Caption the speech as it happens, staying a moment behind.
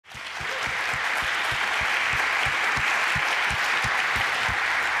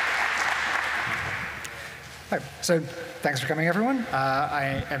Hi. So thanks for coming, everyone.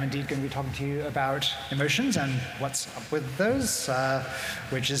 I am indeed going to be talking to you about emotions and what's up with those,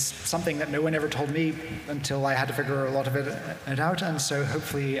 which is something that no one ever told me until I had to figure a lot of it out, and so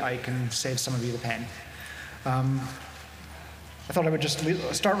hopefully I can save some of you the pain. I thought I would just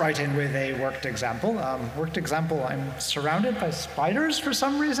start right in with a worked example. I'm surrounded by spiders for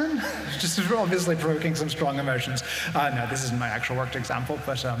some reason, just obviously provoking some strong emotions. No, this isn't my actual worked example,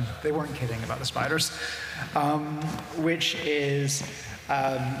 but they weren't kidding about the spiders, which is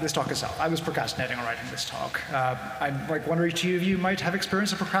this talk itself. I was procrastinating on writing this talk. I'm like one or two of you might have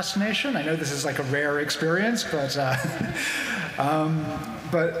experience of procrastination. I know this is like a rare experience, but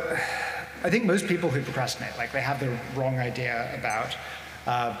I think most people who procrastinate, like they have the wrong idea about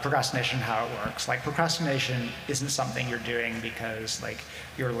procrastination, how it works. Like procrastination isn't something you're doing because like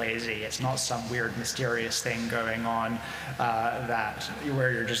you're lazy. It's not some weird mysterious thing going on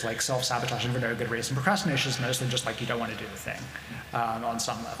where you're just like self-sabotaging for no good reason. Procrastination is mostly just like you don't want to do the thing on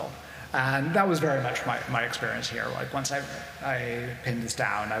some level. And that was very much my experience here. Like once I pinned this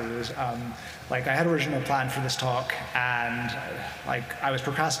down, I was like I had an original plan for this talk, and like I was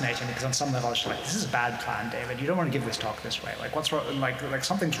procrastinating because on some level I was just like, this is a bad plan, David. You don't want to give this talk this way. Like what's wrong? Like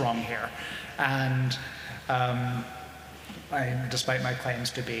something's wrong here. And despite my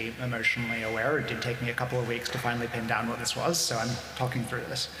claims to be emotionally aware, it did take me a couple of weeks to finally pin down what this was. So I'm talking through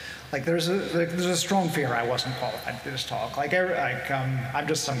this. Like there's a strong fear I wasn't qualified for this talk. I'm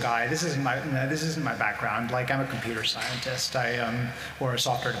just some guy. This isn't my background. Like I'm a computer scientist. Or a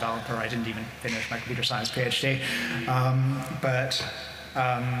software developer. I didn't even finish my computer science PhD.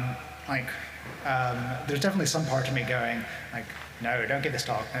 There's definitely some part of me going like, no, don't give this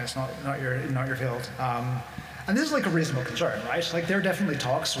talk. No, it's not your field. And this is like a reasonable concern, right? Like there are definitely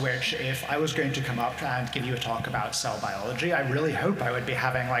talks which if I was going to come up and give you a talk about cell biology, I really hope I would be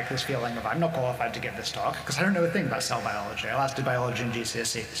having like this feeling of I'm not qualified to give this talk because I don't know a thing about cell biology. I last did biology in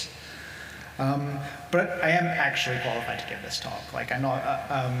GCSEs. But I am actually qualified to give this talk. Like I'm not,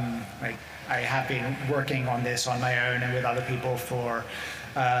 I have been working on this on my own and with other people for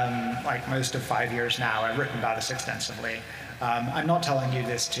like most of 5 years now. I've written about this extensively. I'm not telling you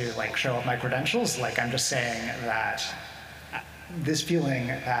this to like show up my credentials. Like I'm just saying that this feeling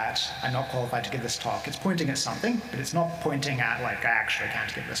that I'm not qualified to give this talk, it's pointing at something, but it's not pointing at like I actually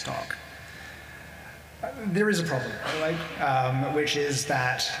can't give this talk. There is a problem, right? Which is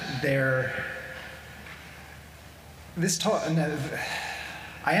that this talk.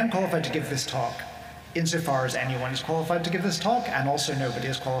 I am qualified to give this talk insofar as anyone is qualified to give this talk, and also nobody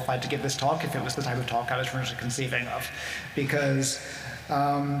is qualified to give this talk if it was the type of talk I was originally conceiving of. Because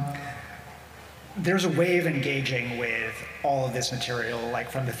there's a way of engaging with all of this material, like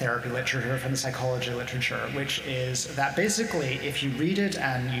from the therapy literature, from the psychology literature, which is that basically if you read it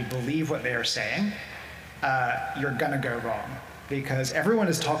and you believe what they are saying, you're gonna go wrong. Because everyone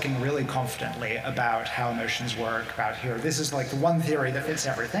is talking really confidently about how emotions work, about here, this is like the one theory that fits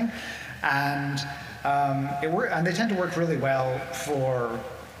everything. And they tend to work really well for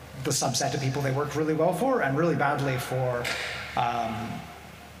the subset of people they work really well for, and really badly for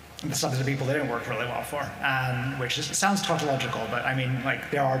the subset of people they don't work really well for. Which sounds tautological, but I mean,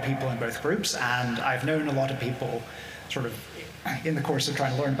 like there are people in both groups, and I've known a lot of people sort of in the course of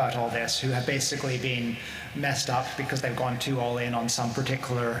trying to learn about all this who have basically been messed up because they've gone too all in on some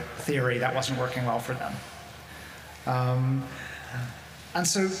particular theory that wasn't working well for them. And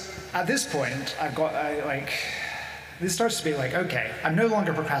so at this point, this starts to be like, okay, I'm no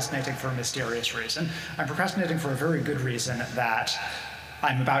longer procrastinating for a mysterious reason. I'm procrastinating for a very good reason that that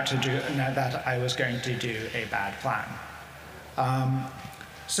I was going to do a bad plan.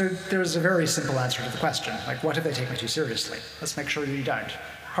 So there's a very simple answer to the question, like what if they take me too seriously? Let's make sure that you don't.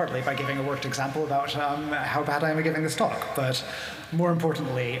 Partly by giving a worked example about how bad I am at giving this talk, but more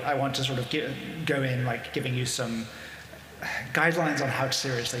importantly, I want to sort of go in like giving you some guidelines on how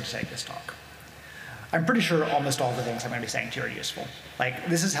seriously to take this talk. I'm pretty sure almost all the things I'm going to be saying to you are useful. Like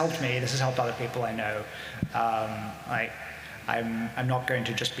this has helped me. This has helped other people I know. I'm not going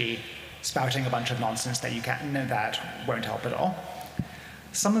to just be spouting a bunch of nonsense that won't help at all.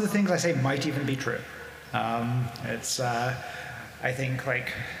 Some of the things I say might even be true. I think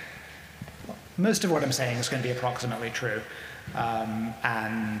like most of what I'm saying is going to be approximately true,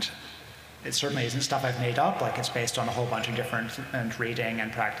 and it certainly isn't stuff I've made up. Like it's based on a whole bunch of different reading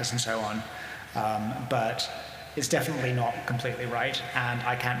and practice and so on, but it's definitely not completely right, and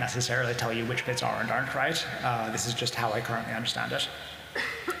I can't necessarily tell you which bits are and aren't right. This is just how I currently understand it.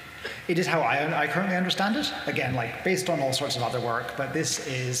 it is how I currently understand it. Again, like based on all sorts of other work, but this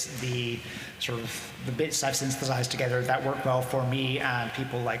is the sort of the bits I've synthesized together that work well for me and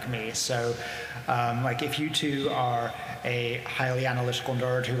people like me. So like if you two are a highly analytical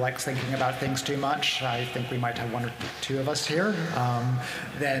nerd who likes thinking about things too much, I think we might have one or two of us here,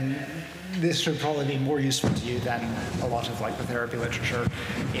 then this should probably be more useful to you than a lot of like the therapy literature.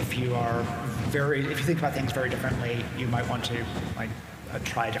 If you think about things very differently, you might want to like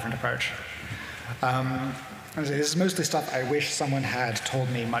try a different approach. This is mostly stuff I wish someone had told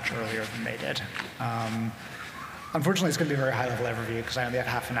me much earlier than they did. Unfortunately, it's going to be a very high-level overview because I only have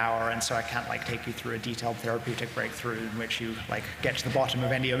half an hour, and so I can't like take you through a detailed therapeutic breakthrough in which you like get to the bottom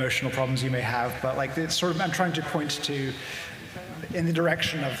of any emotional problems you may have. But like it's sort of I'm trying to point to in the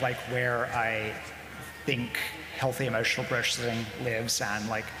direction of like where I think healthy emotional processing lives, and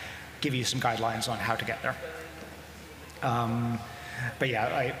like give you some guidelines on how to get there. But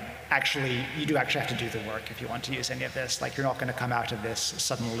yeah, you do actually have to do the work if you want to use any of this. Like, you're not going to come out of this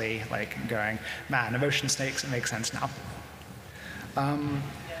suddenly like going, man, emotion snakes, it makes sense now.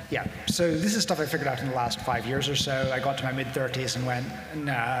 Yeah, so this is stuff I figured out in the last 5 years or so. I got to my mid-30s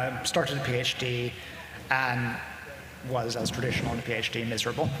and started a PhD, and was, as traditional in a PhD,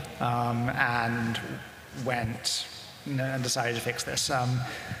 miserable, and went and decided to fix this.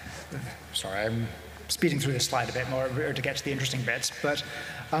 Sorry, I'm speeding through this slide a bit more to get to the interesting bits, but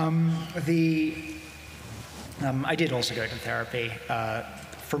I did also go to therapy.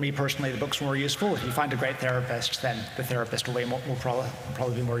 For me personally, the books were more useful. If you find a great therapist, then the therapist will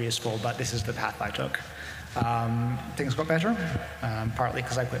probably be more useful, but this is the path I took. Things got better, partly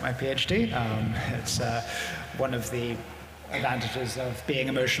because I quit my PhD. It's one of the advantages of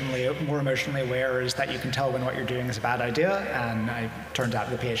being more emotionally aware is that you can tell when what you're doing is a bad idea, and it turned out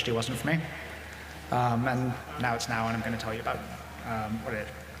the PhD wasn't for me. And now it's now, and I'm going to tell you about what it is.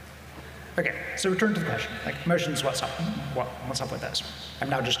 Okay, so return to the question, like emotions, what's up? What's up with this? I'm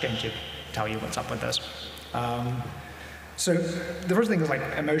now just going to tell you what's up with this. So the first thing is like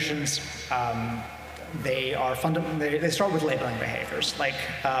emotions, they start with labeling behaviors. Like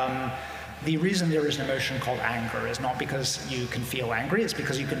the reason there is an emotion called anger is not because you can feel angry, it's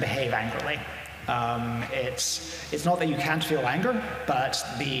because you can behave angrily. It's not that you can't feel anger, but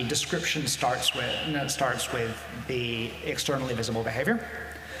the description starts with the externally visible behavior.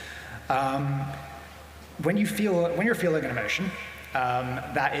 When you're feeling an emotion,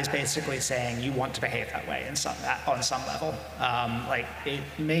 that is basically saying you want to behave that way on some level. Like it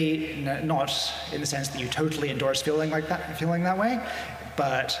may not in the sense that you totally endorse feeling that way,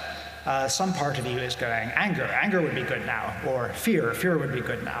 but some part of you is going, anger would be good now, or fear would be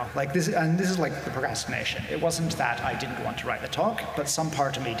good now. Like this, and this is like the procrastination. It wasn't that I didn't want to write the talk, but some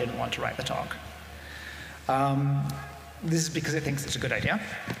part of me didn't want to write the talk. This is because it thinks it's a good idea.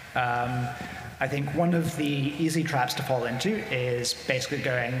 I think one of the easy traps to fall into is basically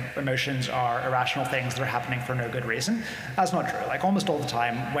going, emotions are irrational things that are happening for no good reason. That's not true. Like almost all the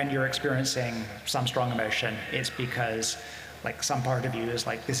time, when you're experiencing some strong emotion, it's because like some part of you is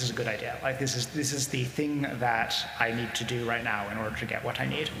like, this is a good idea. Like this is the thing that I need to do right now in order to get what I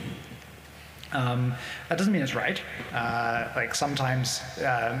need. That doesn't mean it's right. Like sometimes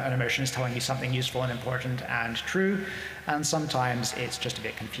an emotion is telling you something useful and important and true, and sometimes it's just a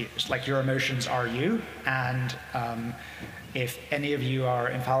bit confused. Like your emotions are you, and if any of you are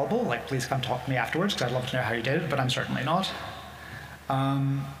infallible, like please come talk to me afterwards, because I'd love to know how you did, but I'm certainly not.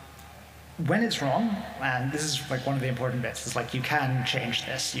 When it's wrong, and this is like one of the important bits, is like you can change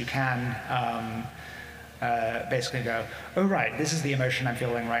this. You can basically go, oh right, this is the emotion I'm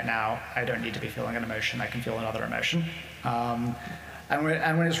feeling right now. I don't need to be feeling an emotion. I can feel another emotion. And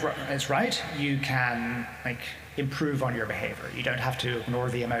when it's right, you can like improve on your behavior. You don't have to ignore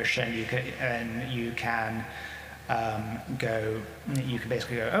the emotion. You can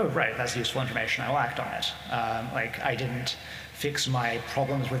basically go, oh right, that's useful information. I will act on it. Like I didn't fix my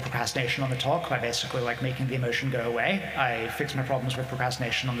problems with procrastination on the talk by basically like making the emotion go away. I fixed my problems with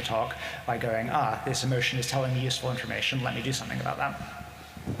procrastination on the talk by going, this emotion is telling me useful information, let me do something about that.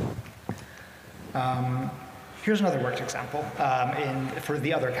 Here's another worked example for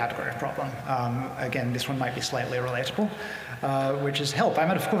the other category of problem. Again, this one might be slightly relatable, which is help. I'm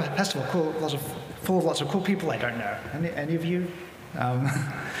at a festival full of lots of cool people I don't know. Any of you?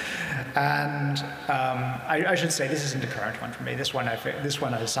 And I should say this isn't a current one for me. This one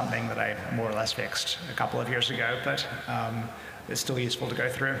is something that I more or less fixed a couple of years ago, but it's still useful to go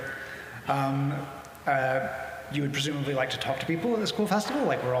through. You would presumably like to talk to people at this cool festival,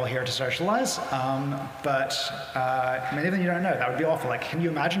 like we're all here to socialize, but many of them you don't know. That would be awful. Like, can you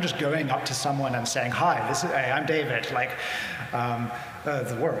imagine just going up to someone and saying, hi, I'm David. Like,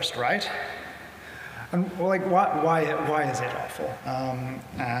 the worst, right? And well, like, why is it awful?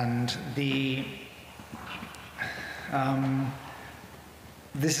 And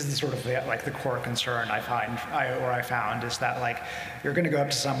this is the sort of the core concern I found is that like you're going to go up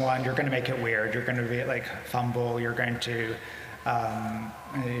to someone, you're going to make it weird, you're going to be like fumble, you're going to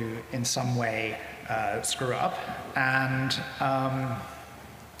in some way screw up, and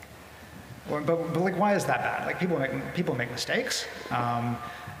but like why is that bad? Like people make mistakes,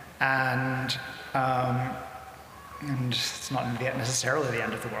 and it's not necessarily the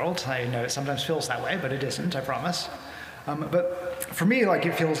end of the world. I know it sometimes feels that way, but it isn't, I promise. But for me, like,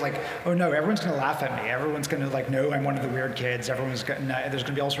 it feels like, oh no, everyone's going to laugh at me. Everyone's going to like know I'm one of the weird kids. There's going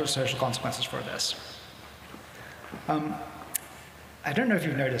to be all sorts of social consequences for this. I don't know if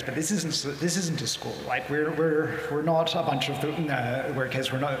you've noticed, but this isn't a school. Like we're not a bunch of weird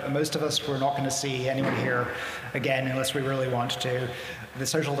kids. Most of us. We're not going to see anyone here again unless we really want to. The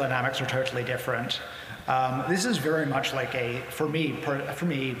social dynamics are totally different. This is very much like for me,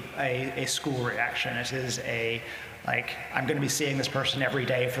 a school reaction. It is like, I'm going to be seeing this person every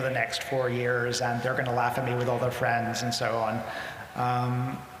day for the next 4 years, and they're going to laugh at me with all their friends and so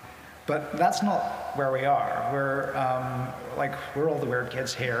on. But that's not where we are. We're all the weird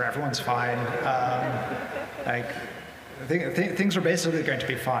kids here. Everyone's fine. Things are basically going to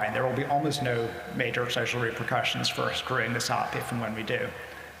be fine. There will be almost no major social repercussions for screwing this up if and when we do.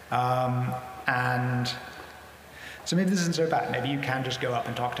 And so maybe this isn't so bad. Maybe you can just go up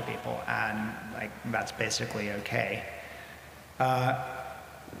and talk to people, and like that's basically okay.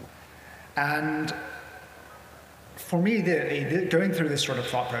 And for me, going through this sort of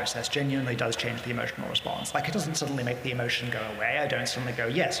thought process genuinely does change the emotional response. Like, it doesn't suddenly make the emotion go away. I don't suddenly go,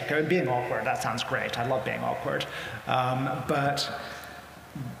 yes, okay, being awkward, that sounds great. I love being awkward. But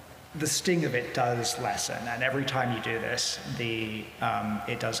the sting of it does lessen, and every time you do this,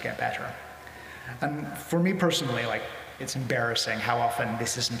 it does get better. And for me personally, like, it's embarrassing how often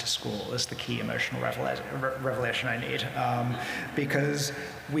this isn't a school is the key emotional revelation I need. Because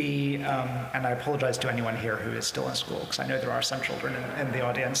and I apologize to anyone here who is still in school, because I know there are some children in the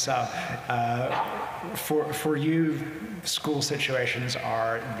audience. For you, school situations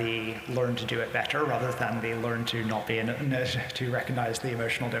are the learn to do it better rather than the learn to not be in it, to recognize the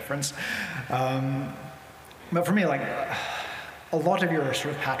emotional difference. But for me, like, a lot of your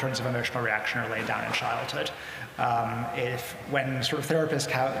sort of patterns of emotional reaction are laid down in childhood. When sort of therapists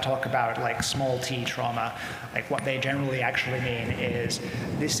talk about like small t trauma, like what they generally actually mean is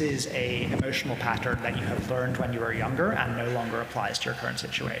this is a emotional pattern that you have learned when you were younger and no longer applies to your current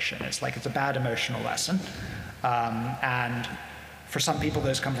situation. It's like it's a bad emotional lesson. And for some people,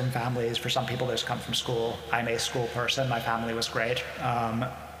 those come from families. For some people, those come from school. I'm a school person. My family was great,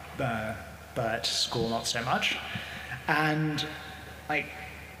 but school not so much. And like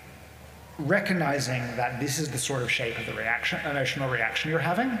recognizing that this is the sort of shape of the emotional reaction you're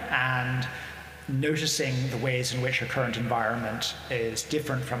having, and noticing the ways in which your current environment is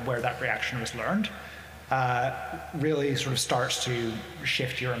different from where that reaction was learned, really sort of starts to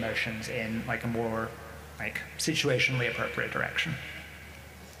shift your emotions in like a more like situationally appropriate direction.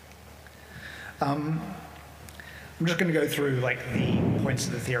 I'm just going to go through like the points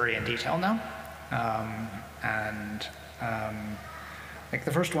of the theory in detail now. Like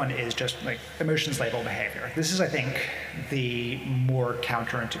the first one is just like emotions label behavior. This is, I think, the most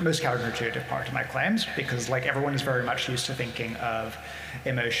counterintuitive part of my claims, because like everyone is very much used to thinking of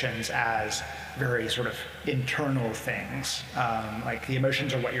emotions as very sort of internal things. Like the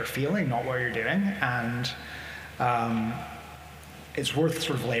emotions are what you're feeling, not what you're doing, and it's worth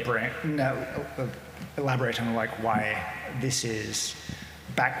sort of elaborating on like why this is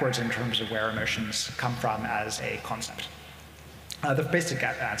backwards in terms of where emotions come from as a concept. The basic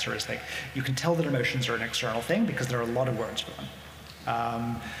answer is like you can tell that emotions are an external thing because there are a lot of words for them.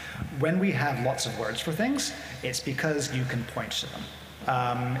 When we have lots of words for things, it's because you can point to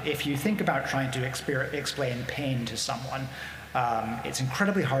them. If you think about trying to explain pain to someone, it's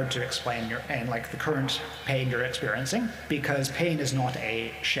incredibly hard to explain the current pain you're experiencing, because pain is not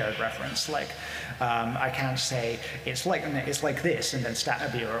a shared reference. Like I can't say it's like this and then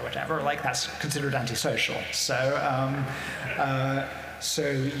stab you or whatever. Like that's considered antisocial.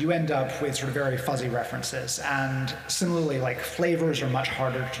 So you end up with sort of very fuzzy references. And similarly, like flavors are much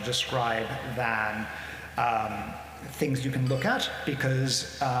harder to describe than things you can look at,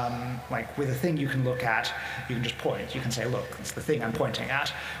 because like with a thing you can look at, you can just point. You can say, look, it's the thing I'm pointing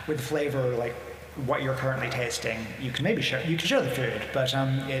at. With flavor, like what you're currently tasting, you can maybe share the food, but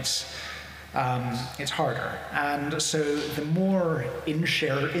it's harder. And so the more in the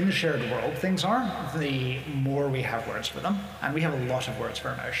shared world things are, the more we have words for them. And we have a lot of words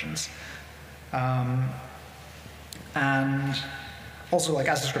for emotions. And also, like,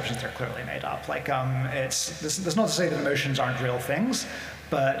 as descriptions, they're clearly made up. Like, that's not to say that emotions aren't real things,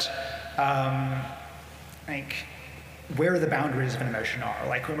 but like, where the boundaries of an emotion are.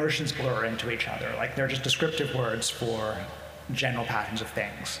 Like, emotions blur into each other. Like, they're just descriptive words for general patterns of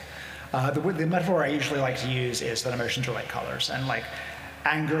things. The metaphor I usually like to use is that emotions are like colors, and like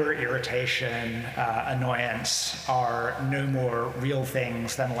anger, irritation, annoyance are no more real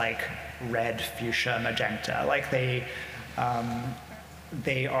things than like red, fuchsia, magenta. Like they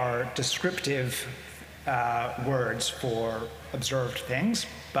are descriptive words for observed things,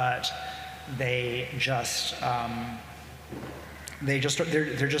 but they're just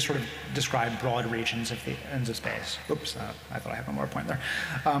sort of describe broad regions of space. Oops, I thought I had one more point there.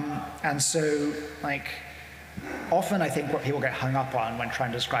 And so, like, often I think what people get hung up on when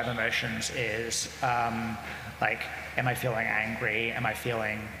trying to describe emotions is, like, am I feeling angry? Am I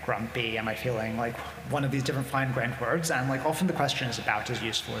feeling grumpy? Am I feeling like one of these different fine-grained words? And like, often the question is about as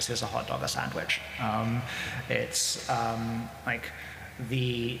useful as is a hot dog a sandwich. It's like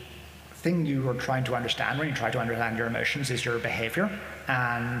the thing you are trying to understand when you try to understand your emotions is your behavior,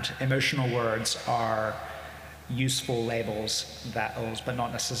 and emotional words are useful labels, but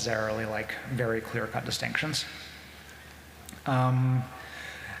not necessarily like very clear-cut distinctions. And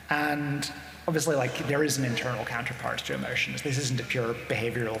obviously, like, there is an internal counterpart to emotions. This isn't a pure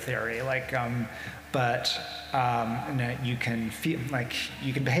behavioral theory, like, but you know, you can feel like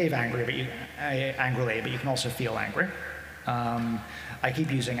you can behave angrily, but you can also feel angry. I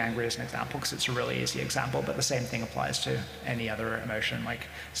keep using angry as an example because it's a really easy example, but the same thing applies to any other emotion. Like,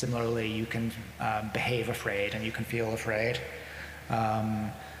 similarly, you can behave afraid and you can feel afraid.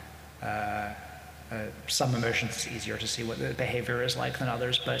 Some emotions it's easier to see what the behavior is like than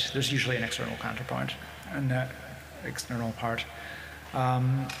others, but there's usually an external counterpoint, an external part.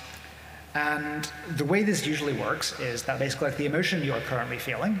 And the way this usually works is that basically, like, the emotion you are currently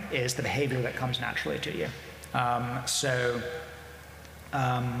feeling is the behavior that comes naturally to you.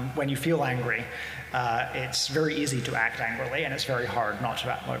 When you feel angry, it's very easy to act angrily, and it's very hard not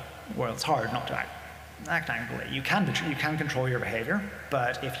to act. Well, it's hard not to act angrily. You can control your behavior,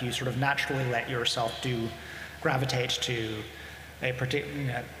 but if you sort of naturally let yourself gravitate to a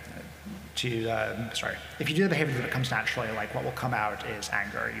particular, if you do the behavior that comes naturally, like, what will come out is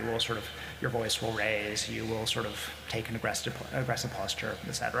anger. You will sort of, your voice will raise. You will sort of take an aggressive posture,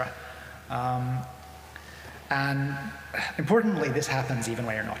 etc. And importantly, this happens even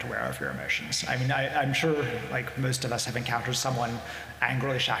when you're not aware of your emotions. I mean, I'm sure, like, most of us have encountered someone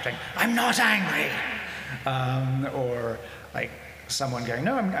angrily shouting, "I'm not angry!" Or like someone going,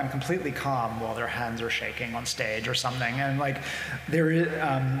 "No, I'm completely calm," while their hands are shaking on stage or something. And like, there is,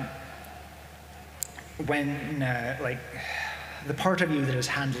 when like, the part of you that is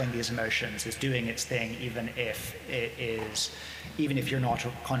handling these emotions is doing its thing, even if you're not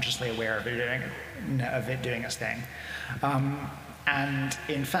consciously aware of it doing its thing. And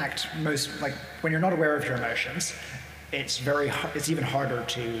in fact, when you're not aware of your emotions, it's even harder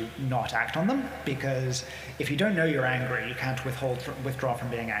to not act on them, because if you don't know you're angry, you can't withdraw from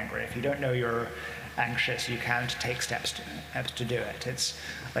being angry. If you don't know you're anxious, you can't take steps to do it. It's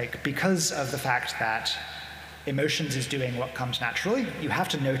like, because of the fact that emotions is doing what comes naturally, you have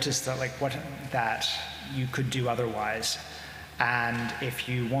to notice that, like, that you could do otherwise. And if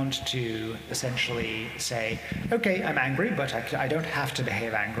you want to essentially say, okay, I'm angry, but I don't have to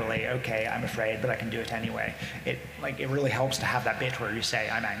behave angrily. Okay, I'm afraid, but I can do it anyway. It really helps to have that bit where you say,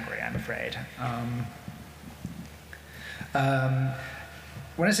 I'm angry, I'm afraid.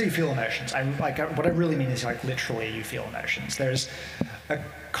 When I say you feel emotions, what I really mean is, like, literally you feel emotions. There's a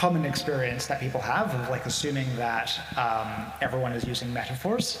common experience that people have of, like, assuming that everyone is using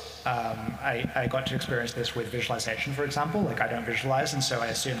metaphors. I got to experience this with visualization, for example. Like, I don't visualize, and so I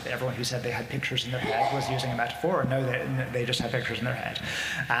assumed that everyone who said they had pictures in their head was using a metaphor, or no, they just have pictures in their head.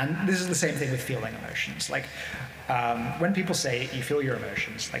 And this is the same thing with feeling emotions. Like, when people say you feel your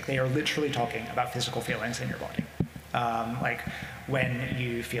emotions, like, they are literally talking about physical feelings in your body. Like, when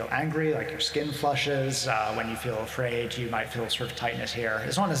you feel angry, like, your skin flushes. When you feel afraid, you might feel sort of tightness here.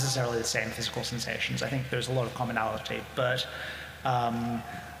 It's not necessarily the same physical sensations. I think there's a lot of commonality, but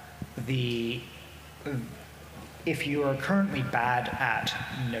if you are currently bad at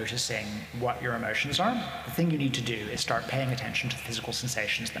noticing what your emotions are, the thing you need to do is start paying attention to the physical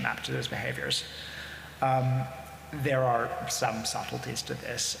sensations that map to those behaviors. there are some subtleties to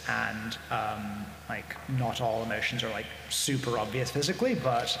this, and like not all emotions are like super obvious physically,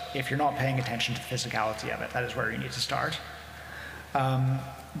 but if you're not paying attention to the physicality of it, that is where you need to start.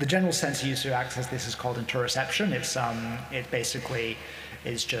 The general sense used to access this is called interoception. It basically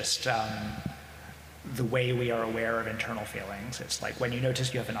is just the way we are aware of internal feelings. It's like when you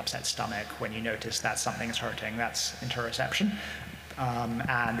notice you have an upset stomach, when you notice that something is hurting, that's interoception.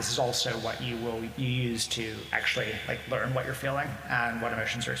 And this is also what you use to actually like learn what you're feeling and what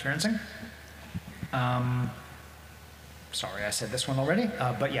emotions you're experiencing. Sorry, I said this one already,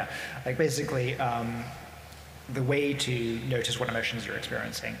 but yeah, like basically the way to notice what emotions you're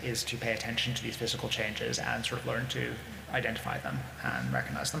experiencing is to pay attention to these physical changes and sort of learn to identify them and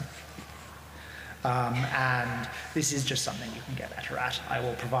recognize them. And this is just something you can get better at. I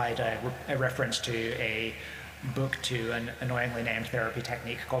will provide a reference to a book to an annoyingly named therapy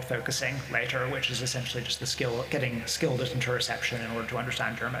technique called focusing later, which is essentially just the getting skilled at interoception in order to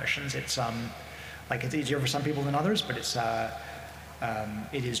understand your emotions. It's like it's easier for some people than others, but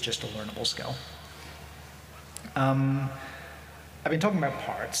it is just a learnable skill. I've been talking about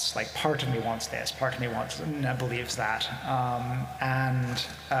parts. Like part of me wants this, part of me believes that,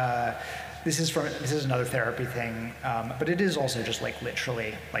 this is another therapy thing, but it is also just like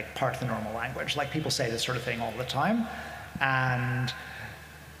literally like part of the normal language. Like people say this sort of thing all the time, and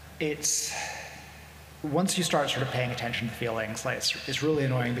it's once you start sort of paying attention to feelings, like it's really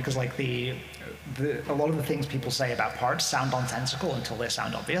annoying because like a lot of the things people say about parts sound nonsensical until they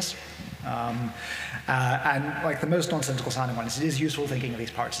sound obvious. And like the most nonsensical sounding one is it is useful thinking of these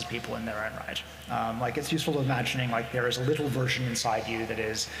parts as people in their own right. Like it's useful to imagining like there is a little version inside you that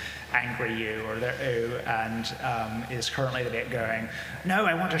is angry you or and is currently the bit going, no,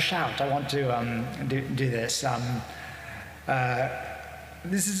 I want to shout, I want to do this.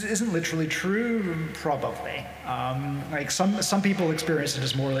 This isn't literally true, probably. Like some people experience it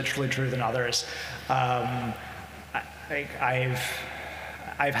as more literally true than others.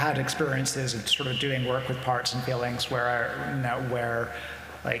 I've had experiences of sort of doing work with parts and feelings where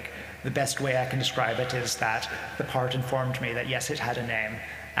like the best way I can describe it is that the part informed me that yes, it had a name.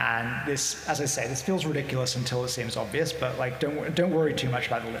 And this, as I say, this feels ridiculous until it seems obvious, but like don't worry too much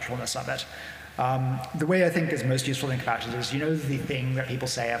about the literalness of it. The way I think is most useful to think about it is, you know, the thing that people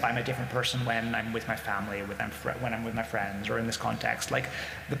say of I'm a different person when I'm with my family, when I'm with my friends, or in this context. Like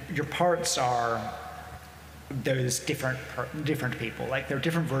your parts are those different people. Like they're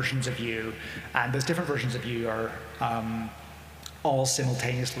different versions of you, and those different versions of you are all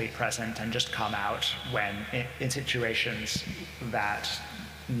simultaneously present and just come out when in situations that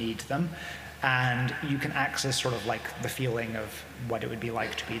need them. And you can access sort of like the feeling of what it would be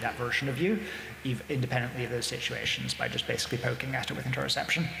like to be that version of you, independently of those situations, by just basically poking at it with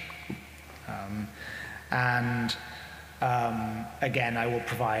interoception. Again, I will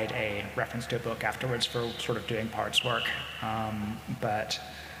provide a reference to a book afterwards for sort of doing parts work. But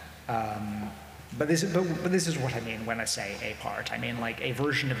this is what I mean when I say a part. I mean like a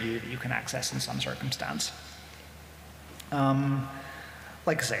version of you that you can access in some circumstance.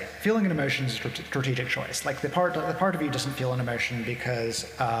 Like I say, feeling an emotion is a strategic choice. Like the part of you doesn't feel an emotion because,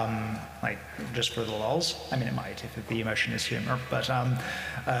 like, just for the lulz. I mean, it might if the emotion is humor, but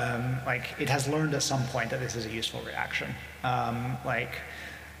like it has learned at some point that this is a useful reaction.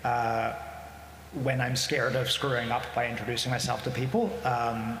 When I'm scared of screwing up by introducing myself to people,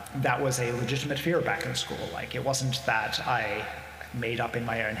 that was a legitimate fear back in school. Like it wasn't that I made up in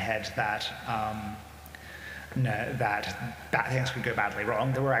my own head that. That bad things could go badly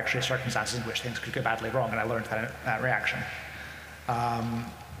wrong. There were actually circumstances in which things could go badly wrong, and I learned that reaction. And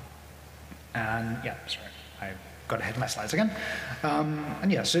yeah, sorry, I got ahead of my slides again.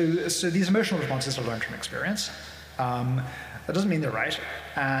 And yeah, so these emotional responses are learned from experience. That doesn't mean they're right,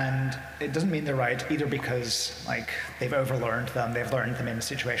 and it doesn't mean they're right either because like they've overlearned them, they've learned them in a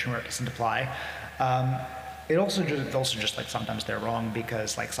situation where it doesn't apply. It also just like sometimes they're wrong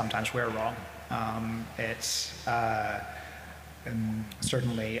because like sometimes we're wrong.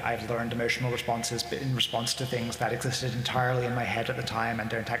 Certainly I've learned emotional responses in response to things that existed entirely in my head at the time and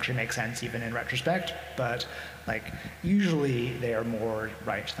don't actually make sense even in retrospect, but like usually they are more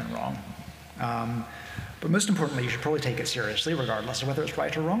right than wrong. But most importantly, you should probably take it seriously regardless of whether it's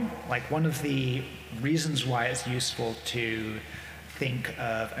right or wrong. Like one of the reasons why it's useful to think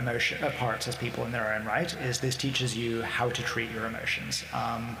of parts as people in their own right is this teaches you how to treat your emotions.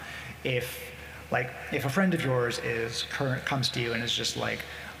 If a friend of yours comes to you and is just like,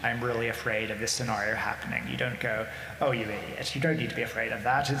 I'm really afraid of this scenario happening, you don't go, oh, you idiot, you don't need to be afraid of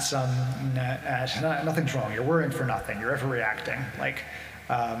that. It's nothing's wrong. You're worrying for nothing. You're overreacting. Like,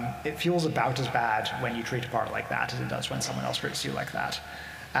 it feels about as bad when you treat a part like that as it does when someone else treats you like that.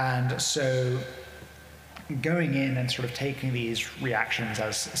 And so going in and sort of taking these reactions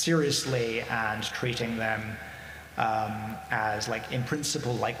as seriously and treating them as like in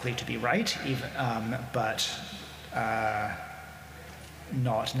principle likely to be right, even, but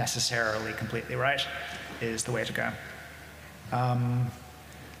not necessarily completely right, is the way to go.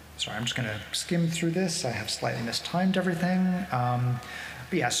 Sorry, I'm just going to skim through this. I have slightly mistimed everything.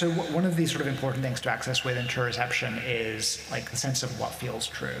 But yeah, so one of the sort of important things to access with interoception is like the sense of what feels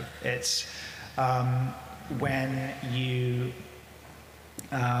true. It's when you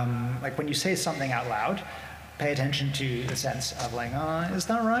when you say something out loud, pay attention to the sense of like, is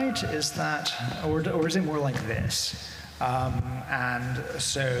that right? Is that, or is it more like this? And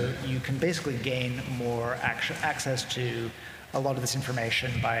so you can basically gain more access to a lot of this information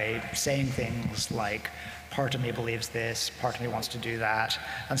by saying things like, part of me believes this, part of me wants to do that,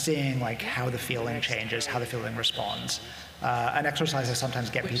 and seeing like how the feeling changes, how the feeling responds. An exercise I sometimes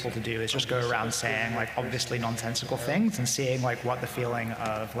get people to do is just go around saying like obviously nonsensical things and seeing like what the feeling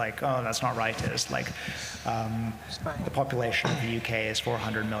of like, oh, that's not right is. Like the population of the UK is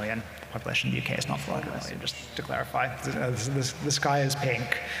 400 million. The population of the UK is not 400 million, just to clarify. The sky is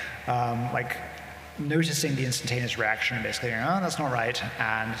pink. Like noticing the instantaneous reaction and basically going, oh, that's not right,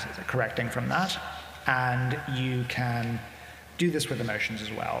 and correcting from that. And you can do this with emotions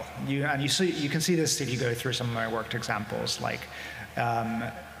as well. You can see this if you go through some of my worked examples, like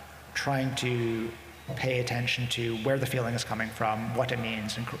trying to pay attention to where the feeling is coming from, what it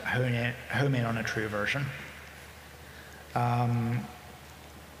means, and home in on a true version.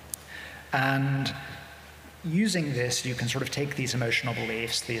 And using this, you can sort of take these emotional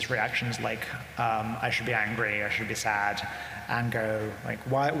beliefs, these reactions like, I should be angry, I should be sad, and go, like,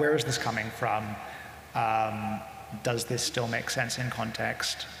 where is this coming from? Does this still make sense in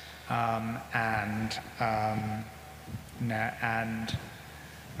context? What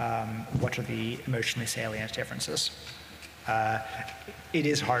are the emotionally salient differences? It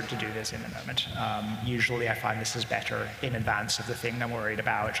is hard to do this in the moment. Usually I find this is better in advance of the thing I'm worried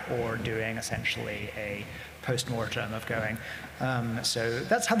about, or doing essentially a post-mortem of going, so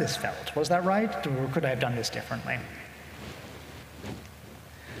that's how this felt. Was that right? Or could I have done this differently?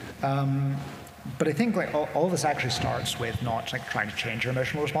 But I think like all of this actually starts with not like trying to change your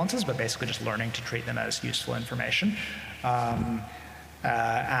emotional responses, but basically just learning to treat them as useful information, and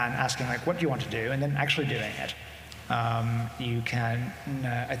asking like, what do you want to do, and then actually doing it. You can,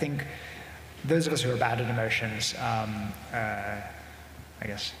 I think, those of us who are bad at emotions, I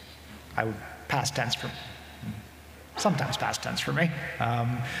guess I would past tense for, sometimes past tense for me.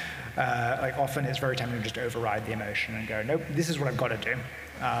 Like often it's very tempting to just override the emotion and go, nope, this is what I've got to do.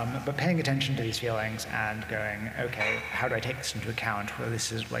 But paying attention to these feelings and going, okay, how do I take this into account? Well,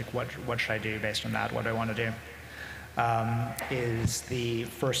 this is like, what should I do based on that? What do I want to do? Is the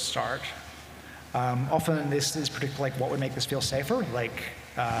first start. Often this is particularly like what would make this feel safer. Like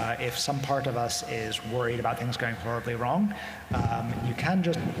if some part of us is worried about things going horribly wrong, you can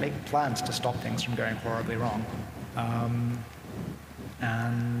just make plans to stop things from going horribly wrong.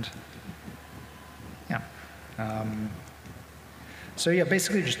 And yeah. So yeah,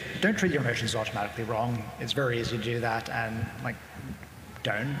 basically just don't treat your emotions automatically wrong. It's very easy to do that, and like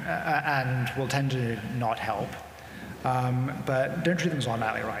don't, and will tend to not help. But don't treat them as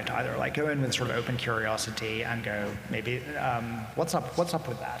automatically right either. Like go in with sort of open curiosity and go, maybe what's up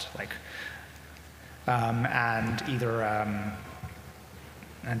with that? Like, and either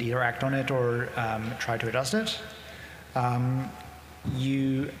act on it or try to adjust it.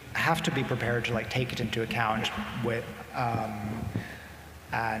 You have to be prepared to like take it into account with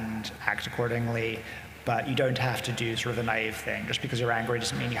and act accordingly, but you don't have to do sort of a naive thing. Just because you're angry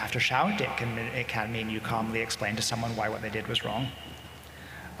doesn't mean you have to shout. It can mean you calmly explain to someone why what they did was wrong.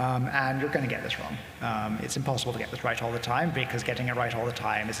 And you're going to get this wrong. It's impossible to get this right all the time, because getting it right all the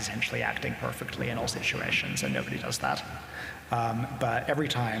time is essentially acting perfectly in all situations, and nobody does that. But every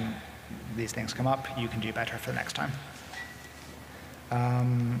time these things come up, you can do better for the next time.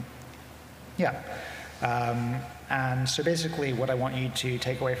 And so basically what I want you to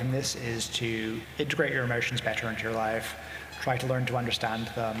take away from this is to integrate your emotions better into your life, try to learn to understand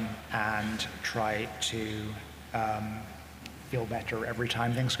them, and try to feel better every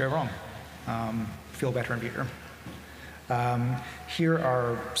time things go wrong. Feel better in future. Here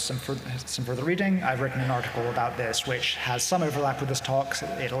are some further reading. I've written an article about this which has some overlap with this talk.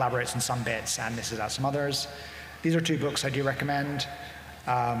 It elaborates on some bits and misses out some others. These are two books I do recommend.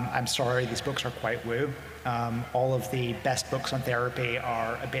 I'm sorry, these books are quite woo. All of the best books on therapy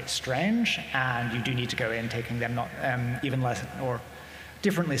are a bit strange, and you do need to go in taking them not even less or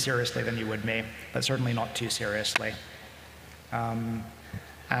differently seriously than you would me, but certainly not too seriously. I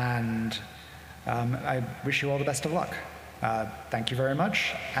wish you all the best of luck. Thank you very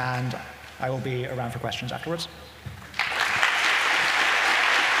much, and I will be around for questions afterwards.